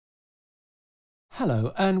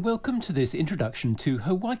Hello and welcome to this introduction to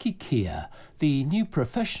Hawaiki, the new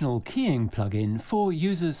professional keying plugin for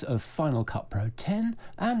users of Final Cut Pro 10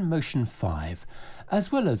 and Motion 5,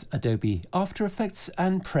 as well as Adobe After Effects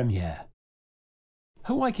and Premiere.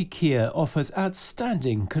 Hawaiki offers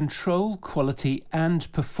outstanding control, quality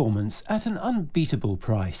and performance at an unbeatable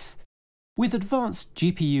price. With advanced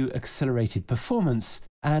GPU-accelerated performance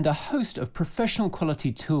and a host of professional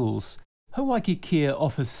quality tools, Hawaiki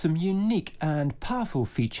offers some unique and powerful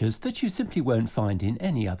features that you simply won't find in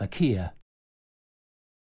any other keyer.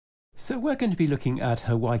 So we're going to be looking at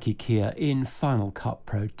Hawaiki in Final Cut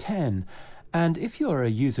Pro 10, and if you're a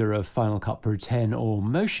user of Final Cut Pro 10 or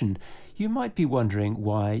Motion, you might be wondering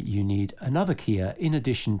why you need another keyer in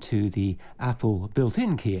addition to the Apple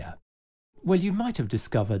built-in keyer. Well, you might have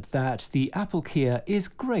discovered that the Apple keyer is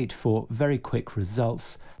great for very quick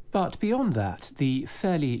results, but beyond that, the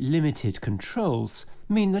fairly limited controls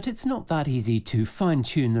mean that it's not that easy to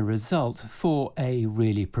fine-tune the result for a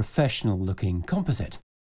really professional-looking composite.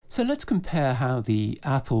 So let's compare how the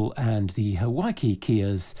Apple and the Hawaiki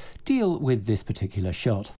keyers deal with this particular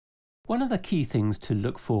shot. One of the key things to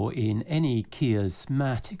look for in any keyer's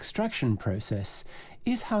matte extraction process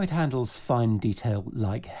is how it handles fine detail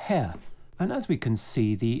like hair. And as we can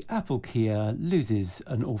see, the Apple keyer loses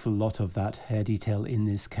an awful lot of that hair detail in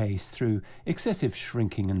this case through excessive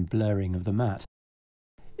shrinking and blurring of the matte.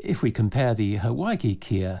 If we compare the Hawaiki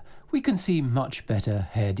keyer, we can see much better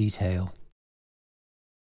hair detail.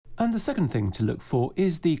 And the second thing to look for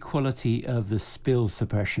is the quality of the spill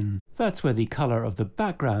suppression. That's where the colour of the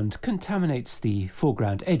background contaminates the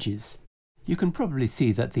foreground edges. You can probably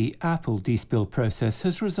see that the Apple despill process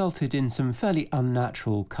has resulted in some fairly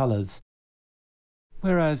unnatural colours.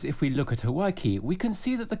 Whereas if we look at Hawaiki, we can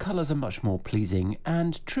see that the colours are much more pleasing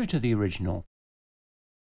and true to the original.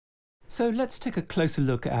 So let's take a closer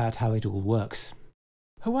look at how it all works.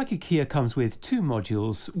 Hawaiki comes with two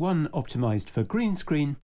modules, one optimised for green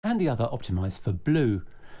screen and the other optimised for blue.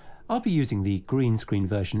 I'll be using the green screen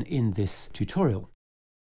version in this tutorial.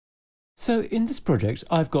 So in this project,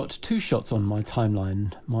 I've got two shots on my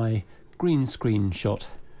timeline. My green screen shot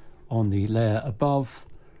on the layer above,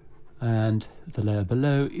 and the layer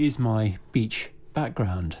below is my beach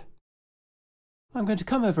background. I'm going to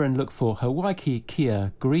come over and look for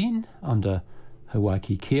Hawaiki green under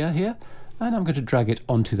Hawaiki here, and I'm going to drag it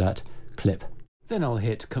onto that clip. Then I'll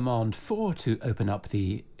hit Command 4 to open up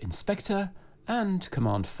the inspector and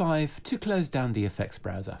Command 5 to close down the effects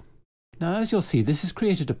browser. Now, as you'll see, this has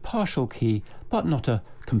created a partial key, but not a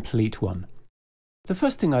complete one. The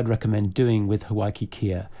first thing I'd recommend doing with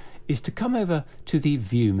Hawaiki is to come over to the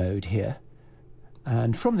View mode here,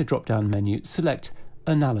 and from the drop-down menu, select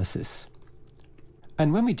Analysis.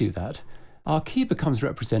 And when we do that, our key becomes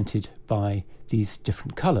represented by these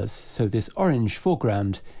different colours. So this orange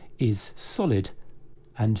foreground is solid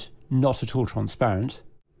and not at all transparent.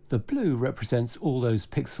 The blue represents all those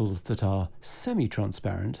pixels that are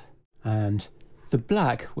semi-transparent, and the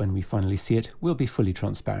black, when we finally see it, will be fully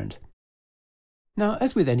transparent. Now,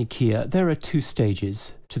 as with any keyer, there are two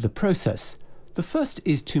stages to the process. The first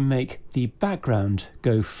is to make the background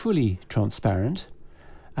go fully transparent,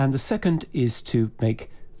 and the second is to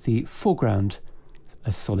make the foreground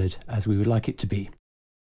as solid as we would like it to be.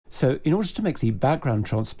 So in order to make the background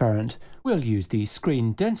transparent, we'll use the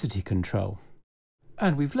screen density control.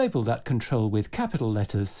 And we've labelled that control with capital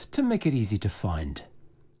letters to make it easy to find.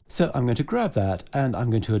 So I'm going to grab that and I'm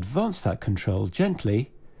going to advance that control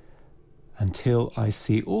gently until I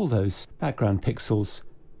see all those background pixels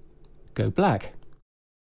go black.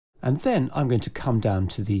 And then I'm going to come down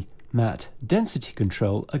to the matte density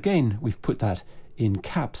control. Again, we've put that in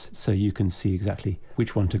caps so you can see exactly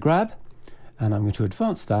which one to grab. And I'm going to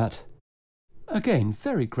advance that, again,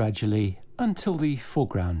 very gradually until the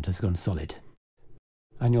foreground has gone solid.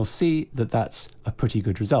 And you'll see that that's a pretty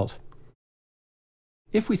good result.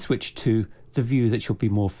 If we switch to the view that you'll be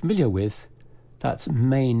more familiar with, that's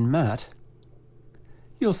main matte,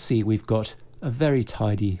 you'll see we've got a very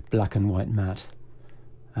tidy black and white matte.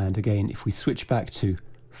 And again, if we switch back to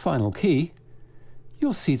Final Key,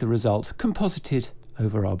 you'll see the result composited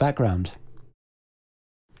over our background.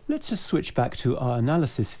 Let's just switch back to our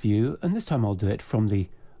analysis view, and this time I'll do it from the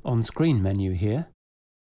on-screen menu here.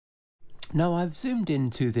 Now I've zoomed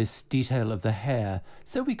into this detail of the hair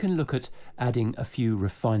so we can look at adding a few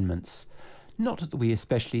refinements. Not that we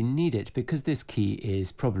especially need it because this key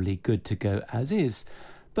is probably good to go as is,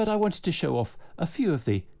 but I wanted to show off a few of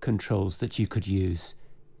the controls that you could use.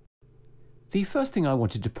 The first thing I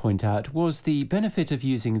wanted to point out was the benefit of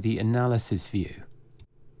using the analysis view.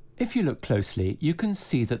 If you look closely, you can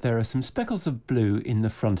see that there are some speckles of blue in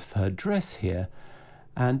the front of her dress here,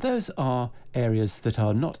 and those are areas that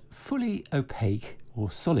are not fully opaque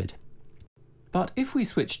or solid. But if we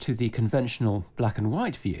switch to the conventional black and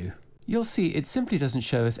white view, you'll see it simply doesn't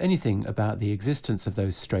show us anything about the existence of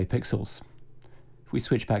those stray pixels. If we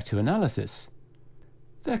switch back to analysis,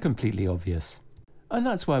 they're completely obvious. And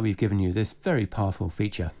that's why we've given you this very powerful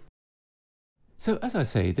feature. So as I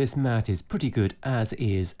say, this mat is pretty good as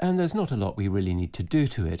is, and there's not a lot we really need to do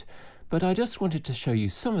to it, but I just wanted to show you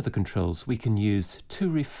some of the controls we can use to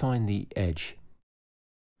refine the edge.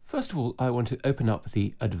 First of all, I want to open up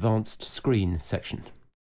the Advanced Screen section.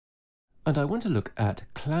 And I want to look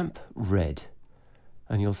at Clamp Red.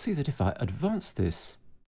 And you'll see that if I advance this,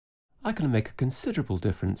 I can make a considerable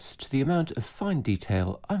difference to the amount of fine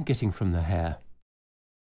detail I'm getting from the hair.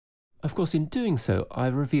 Of course, in doing so,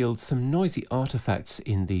 I've revealed some noisy artifacts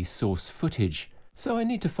in the source footage, so I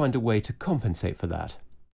need to find a way to compensate for that.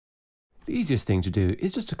 The easiest thing to do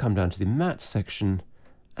is just to come down to the matte section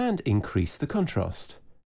and increase the contrast.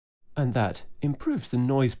 And that improves the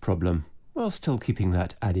noise problem while still keeping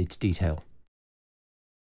that added detail.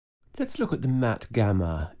 Let's look at the matte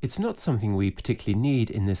gamma. It's not something we particularly need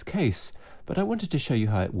in this case, but I wanted to show you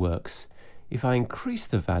how it works. If I increase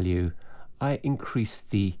the value, I increase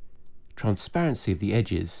the transparency of the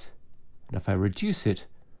edges, and if I reduce it,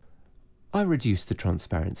 I reduce the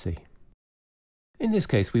transparency. In this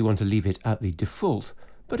case, we want to leave it at the default,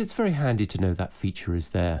 but it's very handy to know that feature is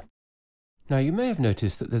there. Now you may have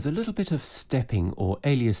noticed that there's a little bit of stepping or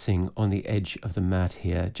aliasing on the edge of the mat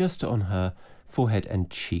here, just on her forehead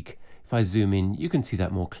and cheek. If I zoom in, you can see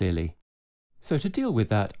that more clearly. So to deal with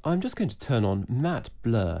that, I'm just going to turn on matte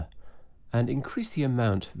blur and increase the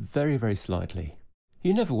amount very, very slightly.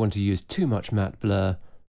 You never want to use too much matte blur.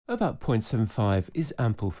 About 0.75 is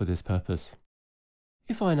ample for this purpose.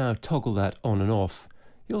 If I now toggle that on and off,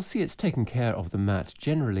 you'll see it's taken care of the matte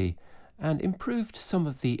generally and improved some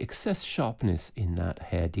of the excess sharpness in that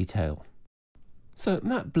hair detail. So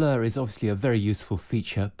matte blur is obviously a very useful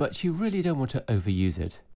feature, but you really don't want to overuse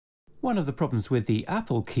it. One of the problems with the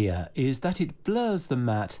Apple keyer is that it blurs the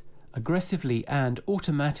matte aggressively and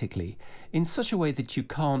automatically in such a way that you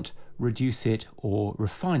can't reduce it or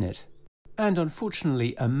refine it. And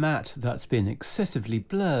unfortunately, a matte that's been excessively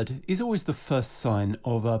blurred is always the first sign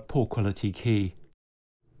of a poor quality key.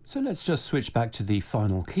 So let's just switch back to the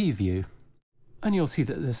final key view, and you'll see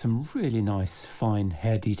that there's some really nice fine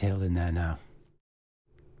hair detail in there now.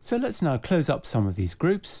 So let's now close up some of these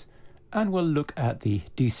groups, and we'll look at the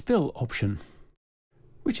despill option,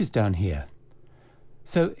 which is down here.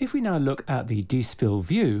 So if we now look at the despill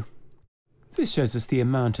view, this shows us the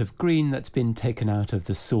amount of green that's been taken out of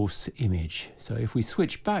the source image. So if we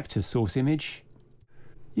switch back to source image,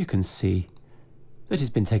 you can see that it's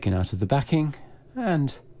been taken out of the backing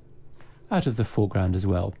and out of the foreground as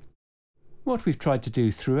well. What we've tried to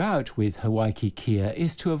do throughout with Hawaiki keyer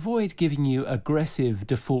is to avoid giving you aggressive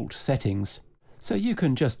default settings, so you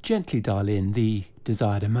can just gently dial in the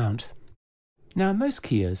desired amount. Now most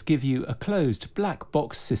keyers give you a closed black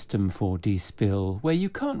box system for despill where you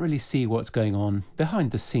can't really see what's going on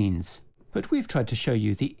behind the scenes, but we've tried to show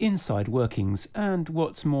you the inside workings and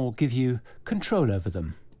what's more give you control over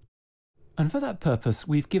them. And for that purpose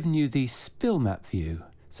we've given you the spill map view,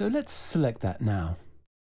 so let's select that now.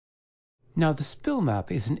 Now the spill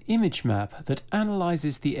map is an image map that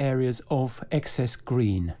analyses the areas of excess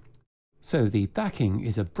green. So the backing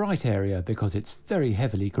is a bright area because it's very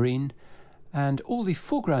heavily green, and all the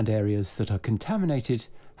foreground areas that are contaminated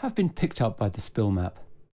have been picked up by the spill map.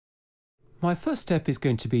 My first step is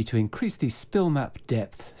going to be to increase the spill map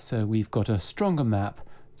depth, so we've got a stronger map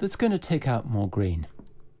that's going to take out more green.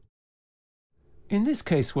 In this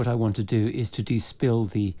case, what I want to do is to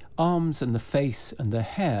despill the arms and the face and the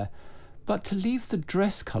hair, but to leave the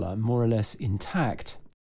dress colour more or less intact.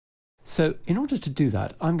 So in order to do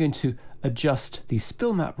that, I'm going to adjust the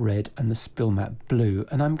spill map red and the spill map blue,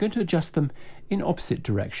 and I'm going to adjust them in opposite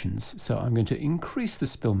directions. So I'm going to increase the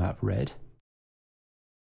spill map red,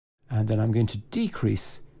 and then I'm going to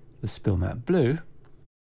decrease the spill map blue.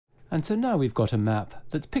 And so now we've got a map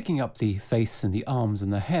that's picking up the face and the arms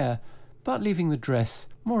and the hair, but leaving the dress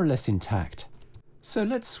more or less intact. So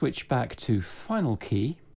let's switch back to final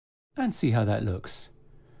key and see how that looks.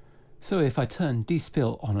 So if I turn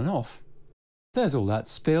despill on and off, there's all that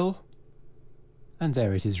spill, and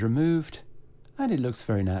there it is removed, and it looks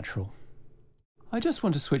very natural. I just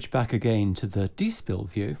want to switch back again to the despill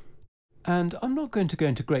view, and I'm not going to go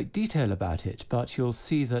into great detail about it, but you'll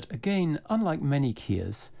see that again, unlike many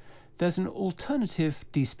keyers, there's an alternative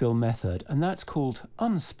despill method, and that's called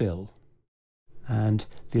unspill. And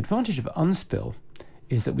the advantage of unspill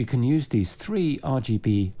is that we can use these 3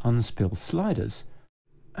 RGB unspill sliders,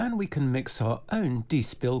 and we can mix our own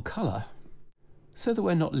despill colour, so that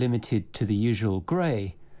we're not limited to the usual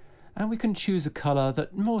grey, and we can choose a colour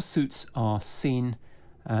that more suits our scene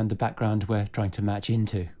and the background we're trying to match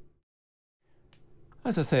into.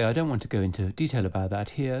 As I say, I don't want to go into detail about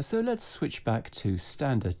that here, so let's switch back to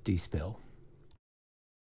standard despill.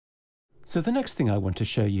 So the next thing I want to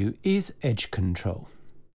show you is edge control.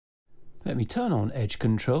 Let me turn on edge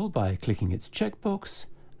control by clicking its checkbox,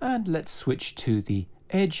 and let's switch to the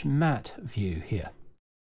edge matte view here.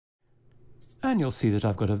 And you'll see that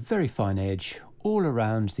I've got a very fine edge all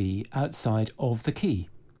around the outside of the key.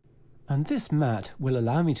 And this matte will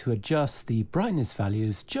allow me to adjust the brightness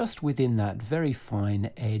values just within that very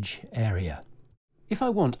fine edge area. If I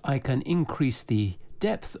want, I can increase the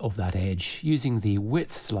depth of that edge using the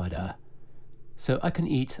width slider, so I can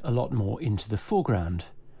eat a lot more into the foreground.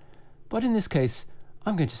 But in this case,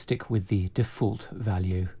 I'm going to stick with the default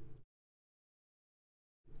value.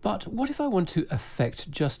 But what if I want to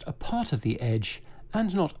affect just a part of the edge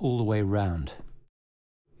and not all the way round?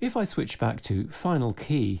 If I switch back to Final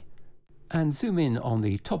Key and zoom in on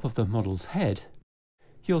the top of the model's head,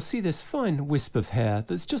 you'll see this fine wisp of hair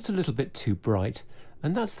that's just a little bit too bright,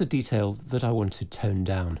 and that's the detail that I want to tone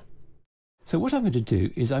down. So what I'm going to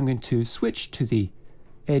do is I'm going to switch to the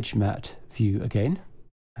edge matte view again,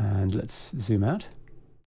 and let's zoom out.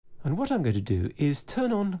 And what I'm going to do is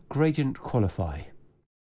turn on Gradient Qualify.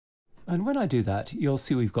 And when I do that, you'll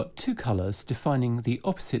see we've got 2 colours defining the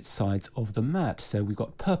opposite sides of the matte. So we've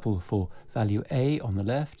got purple for value A on the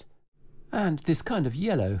left, and this kind of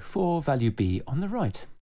yellow for value B on the right.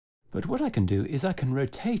 But what I can do is I can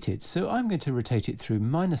rotate it, so I'm going to rotate it through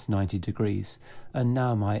 -90 degrees, and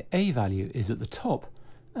now my A value is at the top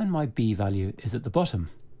and my B value is at the bottom.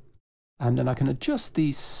 And then I can adjust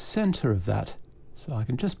the centre of that, so I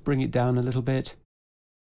can just bring it down a little bit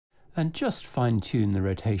and just fine-tune the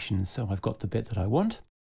rotation so I've got the bit that I want.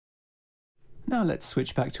 Now let's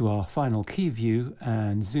switch back to our Final Key view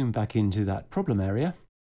and zoom back into that problem area.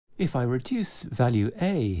 If I reduce value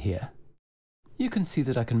A here, you can see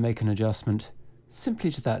that I can make an adjustment simply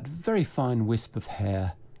to that very fine wisp of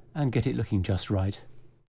hair and get it looking just right.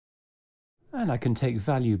 And I can take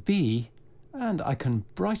value B and I can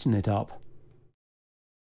brighten it up.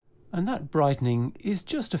 And that brightening is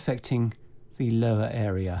just affecting the lower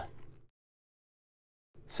area.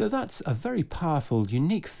 So that's a very powerful,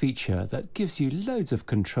 unique feature that gives you loads of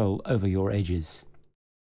control over your edges.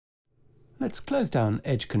 Let's close down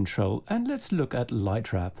edge control and let's look at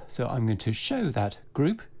light wrap. So I'm going to show that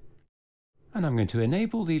group and I'm going to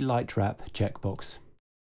enable the light wrap checkbox.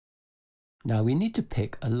 Now we need to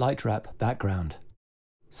pick a light wrap background.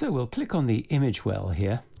 So we'll click on the image well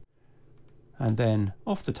here, and then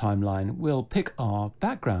off the timeline we'll pick our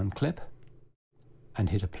background clip and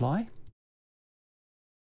hit apply.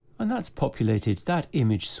 And that's populated that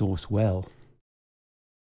image source well.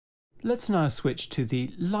 Let's now switch to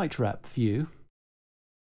the light wrap view,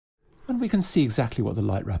 and we can see exactly what the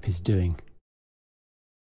light wrap is doing.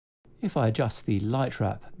 If I adjust the light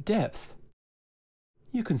wrap depth,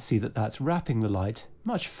 you can see that that's wrapping the light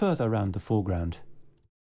much further around the foreground.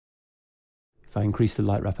 If I increase the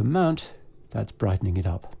light wrap amount, that's brightening it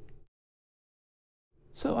up.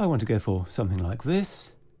 So I want to go for something like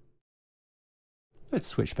this. Let's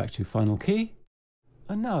switch back to Final Key,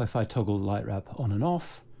 and now if I toggle light wrap on and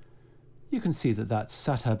off, you can see that that's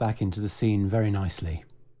sat her back into the scene very nicely.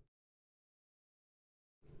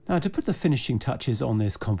 Now to put the finishing touches on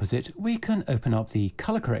this composite, we can open up the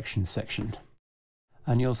colour correction section.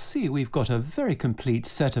 And you'll see we've got a very complete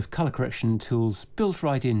set of colour correction tools built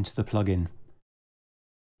right into the plugin.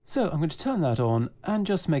 So I'm going to turn that on and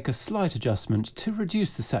just make a slight adjustment to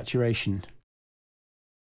reduce the saturation.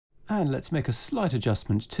 And let's make a slight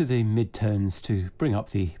adjustment to the midtones to bring up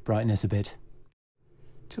the brightness a bit,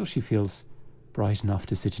 till she feels bright enough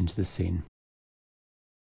to sit into the scene.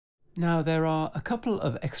 Now there are a couple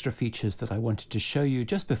of extra features that I wanted to show you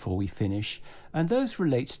just before we finish, and those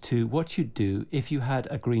relate to what you'd do if you had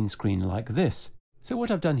a green screen like this. So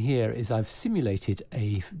what I've done here is I've simulated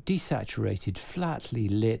a desaturated, flatly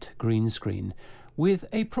lit green screen with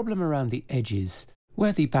a problem around the edges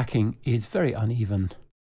where the backing is very uneven.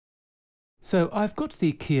 So I've got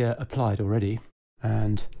the keyer applied already,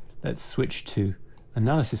 and let's switch to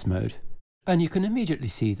analysis mode. And you can immediately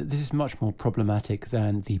see that this is much more problematic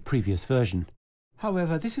than the previous version.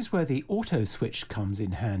 However, this is where the auto switch comes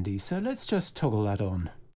in handy, so let's just toggle that on.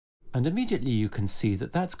 And immediately you can see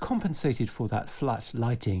that that's compensated for that flat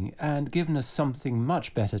lighting and given us something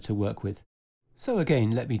much better to work with. So again,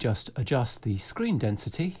 let me just adjust the screen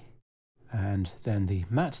density and then the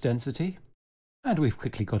matte density, and we've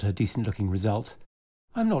quickly got a decent looking result.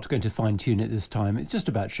 I'm not going to fine tune it this time, it's just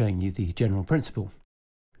about showing you the general principle.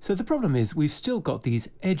 So the problem is we've still got these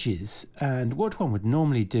edges, and what one would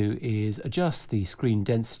normally do is adjust the screen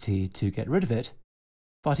density to get rid of it,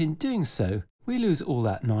 but in doing so we lose all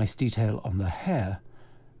that nice detail on the hair,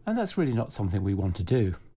 and that's really not something we want to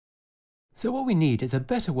do. So what we need is a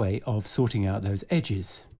better way of sorting out those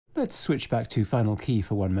edges. Let's switch back to Final Key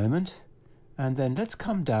for one moment, and then let's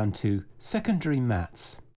come down to Secondary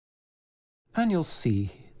Mattes. And you'll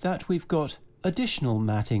see that we've got additional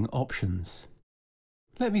matting options.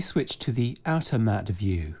 Let me switch to the Outer Matte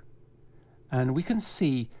view, and we can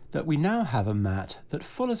see that we now have a matte that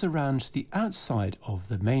follows around the outside of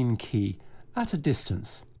the main key at a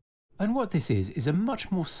distance. And what this is a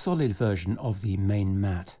much more solid version of the main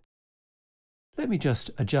matte. Let me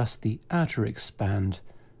just adjust the outer expand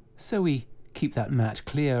so we keep that matte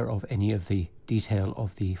clear of any of the detail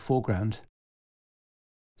of the foreground.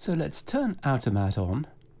 So let's turn Outer Matte on,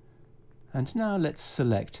 and now let's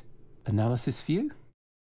select Analysis View.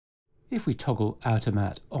 If we toggle Outer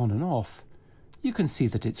Matte on and off, you can see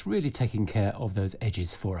that it's really taking care of those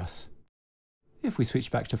edges for us. If we switch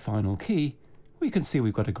back to Final Key, we can see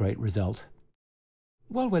we've got a great result.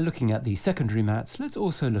 While we're looking at the secondary mattes, let's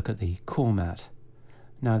also look at the core matte.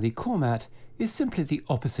 Now the core matte is simply the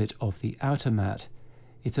opposite of the outer matte.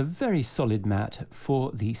 It's a very solid matte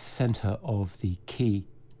for the center of the key.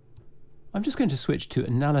 I'm just going to switch to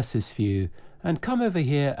Analysis View and come over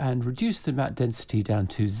here and reduce the matte density down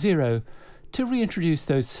to 0 to reintroduce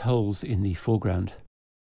those holes in the foreground.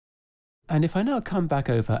 And if I now come back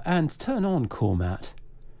over and turn on core matte,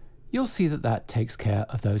 you'll see that that takes care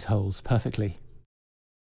of those holes perfectly.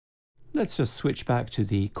 Let's just switch back to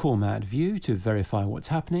the core matte view to verify what's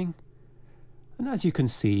happening. And as you can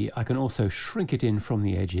see, I can also shrink it in from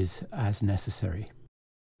the edges as necessary.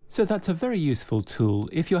 So that's a very useful tool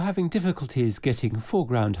if you're having difficulties getting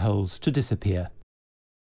foreground holes to disappear.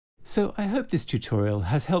 So I hope this tutorial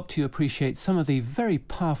has helped you appreciate some of the very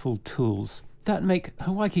powerful tools that make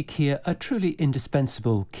Hawaiki Kia a truly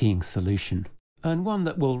indispensable keying solution, and one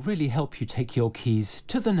that will really help you take your keys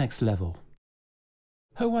to the next level.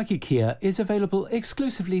 Hawaiki Kia is available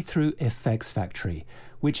exclusively through Effects Factory,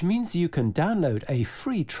 which means you can download a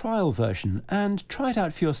free trial version and try it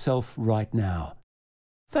out for yourself right now.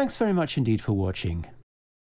 Thanks very much indeed for watching.